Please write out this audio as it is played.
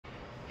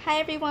Hi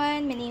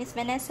everyone, my name is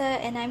Vanessa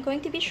and I'm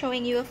going to be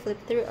showing you a flip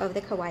through of the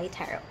Kawaii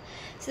Tarot.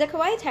 So the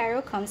Kawaii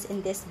Tarot comes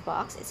in this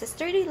box. It's a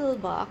sturdy little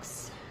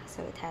box.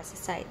 So it has the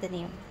side, the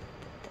name,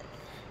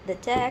 the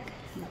deck,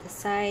 and the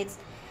sides,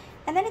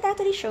 and then it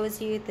actually shows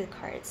you the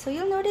cards. So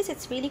you'll notice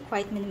it's really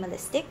quite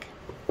minimalistic.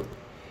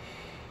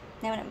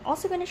 Now I'm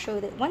also going to show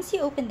that once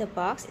you open the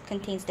box, it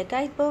contains the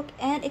guidebook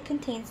and it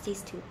contains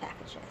these two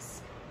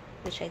packages,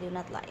 which I do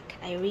not like.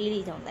 I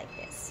really don't like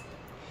this.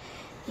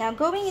 Now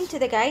going into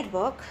the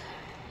guidebook,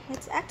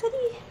 it's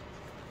actually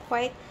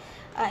quite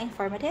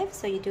informative.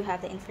 So you do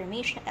have the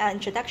information,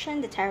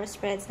 introduction, the tarot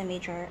spreads, the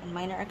major and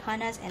minor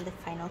arcanas, and the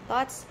final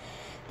thoughts.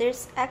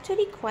 There's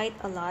actually quite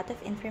a lot of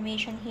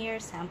information here.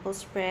 Sample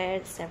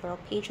spread, several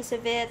pages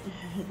of it,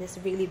 this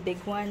really big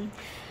one.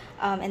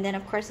 And then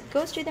of course it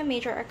goes through the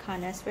major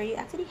arcanas where you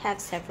actually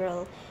have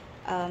several,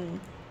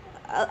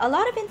 a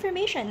lot of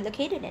information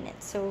located in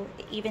it. So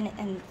even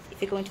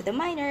if you go into the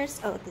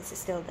minors, oh, this is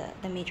still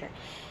the major.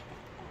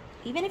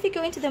 Even if you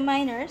go into the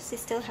minors, you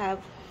still have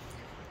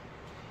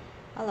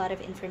a lot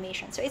of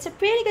information. So it's a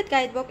pretty good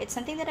guidebook. It's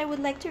something that I would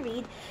like to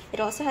read.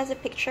 It also has a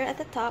picture at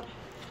the top.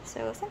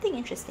 So something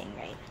interesting,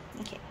 right?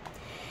 Okay.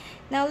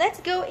 Now let's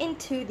go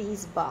into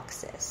these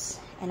boxes.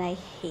 And I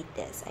hate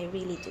this. I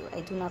really do. I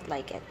do not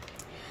like it.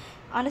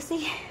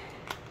 Honestly,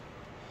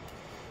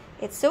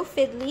 it's so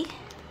fiddly.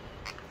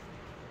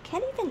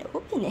 Can't even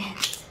open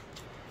it.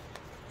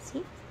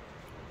 See?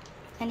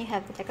 And you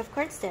have the deck of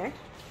cards there.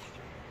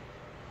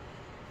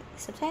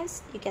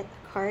 Sometimes you get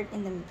a card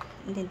in them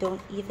and they don't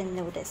even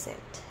notice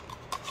it.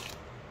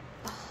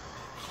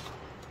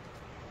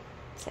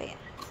 So yeah,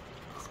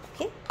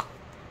 okay.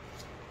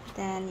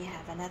 Then you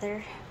have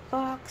another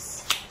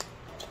box.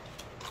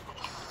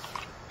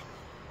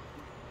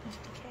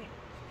 Okay.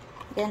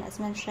 Again, as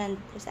mentioned,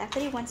 there's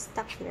actually one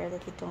stuck here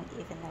that you don't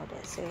even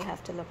notice. So you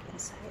have to look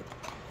inside,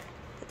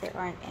 but there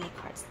aren't any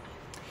cards.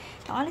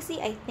 Now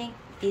honestly, I think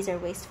these are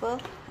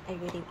wasteful. I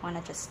really want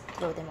to just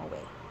throw them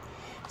away.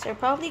 So we're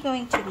probably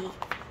going to be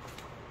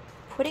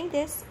putting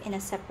this in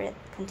a separate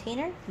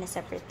container, in a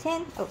separate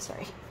tin. Oh,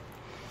 sorry.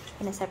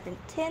 In a separate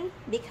tin,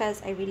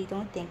 because I really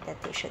don't think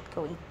that they should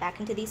go back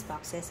into these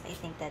boxes. I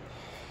think that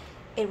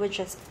it would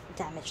just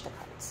damage the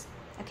cards.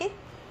 Okay?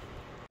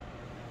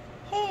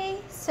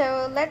 Hey,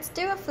 so let's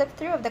do a flip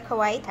through of the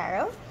Kawaii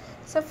Tarot.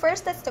 So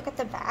first, let's look at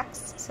the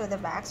backs. So the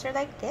backs are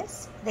like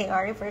this. They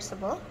are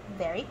reversible.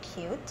 Very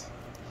cute.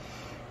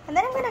 And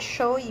then I'm going to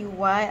show you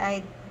why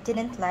I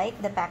didn't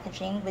like the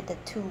packaging with the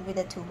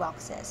two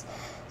boxes.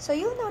 So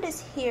you'll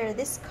notice here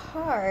this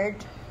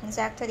card is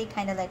actually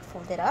kind of like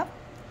folded up.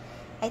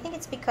 I think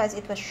it's because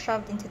it was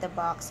shoved into the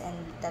box and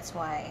that's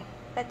why,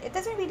 but it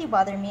doesn't really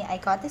bother me. I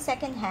got the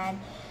second hand,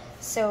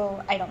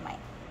 so I don't mind.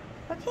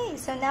 Okay,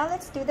 so now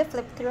let's do the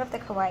flip through of the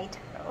Kawaii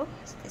Tarot.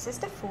 So this is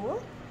the Fool,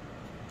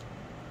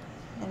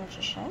 the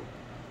Magician,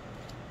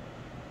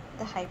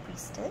 the High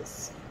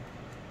Priestess,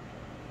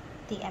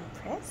 the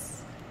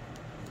Empress,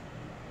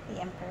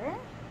 the Emperor,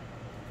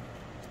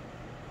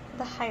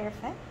 the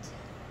Hierophant,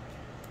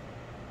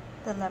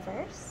 the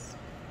Lovers,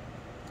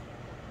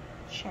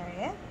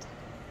 Chariot,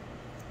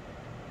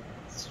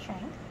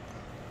 Strength,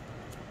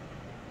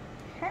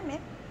 Hermit,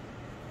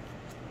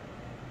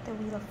 the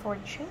Wheel of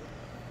Fortune,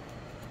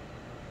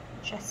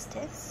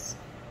 Justice,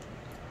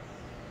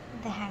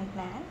 the Hanged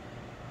Man,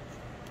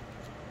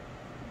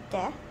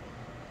 Death,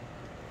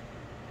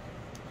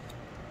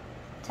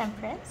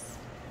 Temperance,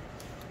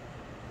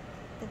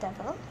 the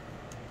Devil,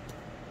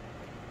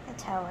 the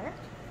Tower,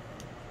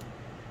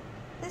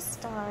 the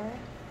Star,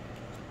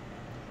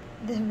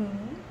 the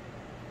Moon,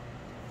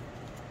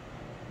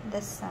 the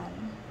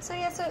Sun. So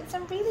yeah, so it's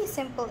some really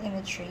simple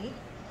imagery.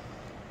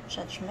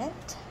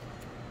 Judgment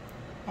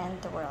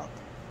and the World.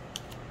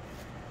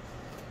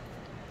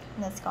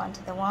 Let's go on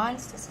to the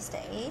Wands. This is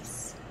the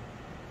Ace,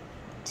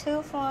 2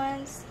 of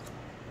Wands,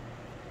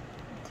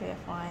 3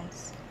 of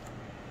Wands,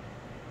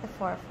 the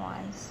 4 of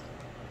Wands,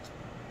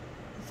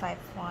 the 5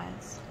 of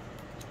Wands,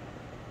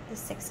 the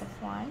 6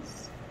 of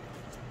Wands,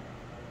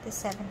 the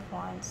 7 of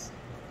Wands,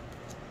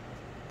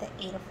 the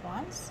 8 of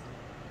Wands,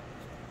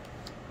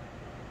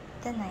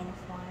 the 9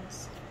 of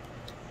Wands,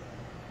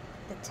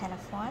 the 10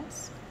 of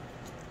Wands,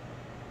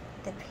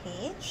 the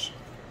Page,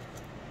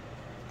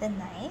 the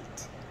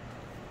Knight,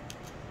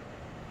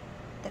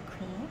 the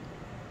Queen,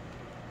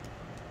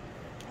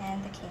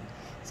 and the King.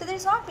 So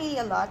there's not really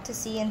a lot to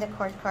see in the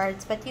court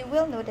cards, but you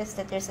will notice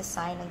that there's a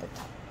sign on the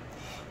top.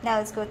 Now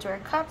let's go to our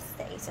cups.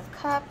 The Ace of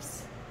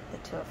Cups, the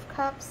 2 of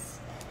Cups,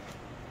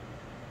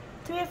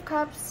 3 of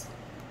Cups,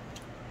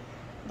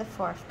 the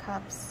 4 of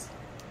Cups,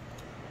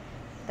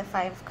 the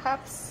 5 of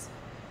Cups,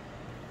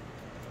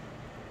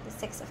 the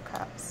 6 of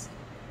Cups,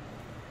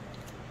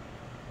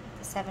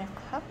 the 7 of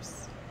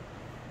Cups,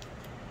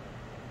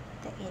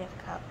 the 8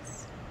 of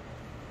Cups,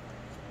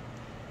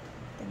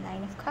 the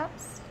 9 of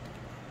Cups,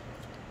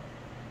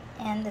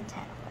 and the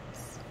 10 of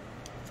Cups.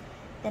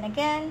 Then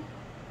again,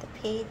 the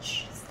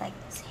Page is like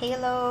this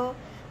halo.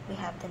 We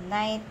have the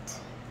Knight,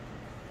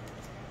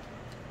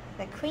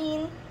 the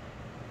Queen,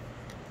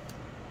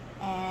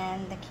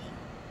 and the King.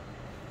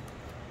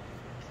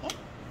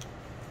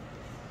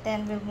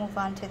 Then we'll move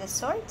on to the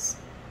swords.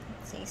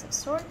 It's the Ace of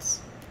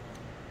Swords,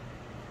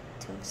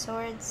 Two of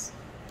Swords,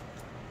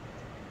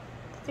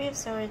 Three of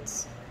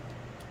Swords,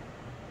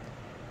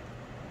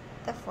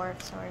 the Four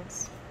of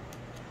Swords,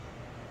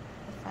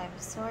 the Five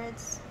of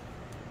Swords,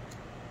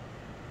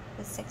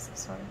 the Six of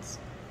Swords,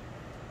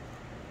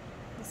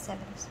 the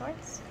Seven of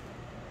Swords,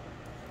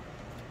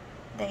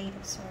 the Eight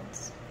of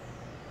Swords,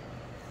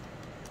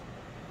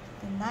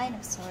 the Nine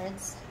of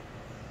Swords,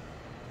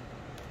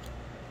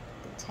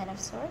 the Ten of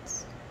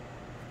Swords,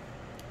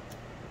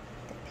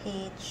 the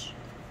Page,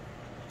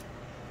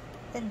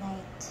 the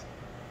Knight,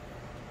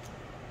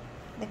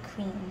 the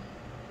Queen,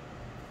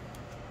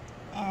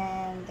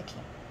 and the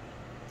King.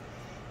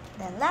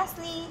 Then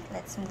lastly,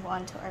 let's move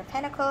on to our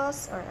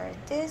pentacles or our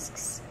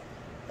discs.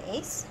 The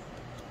Ace,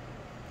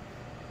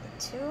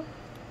 the 2,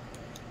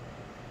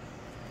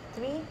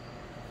 3,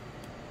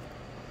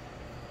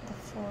 the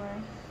 4,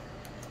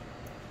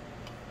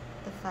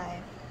 the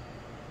 5,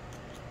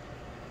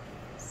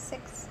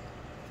 6,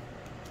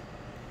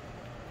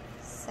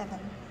 7,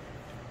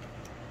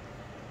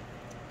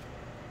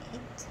 8,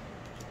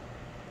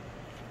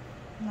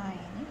 9,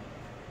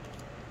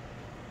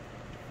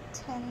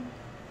 10,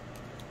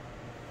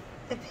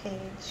 the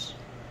Page,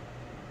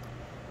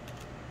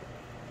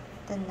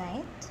 the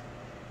Knight,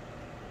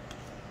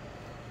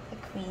 the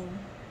Queen,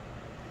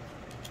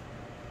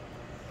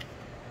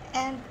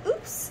 and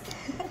oops,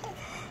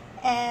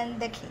 and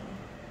the King.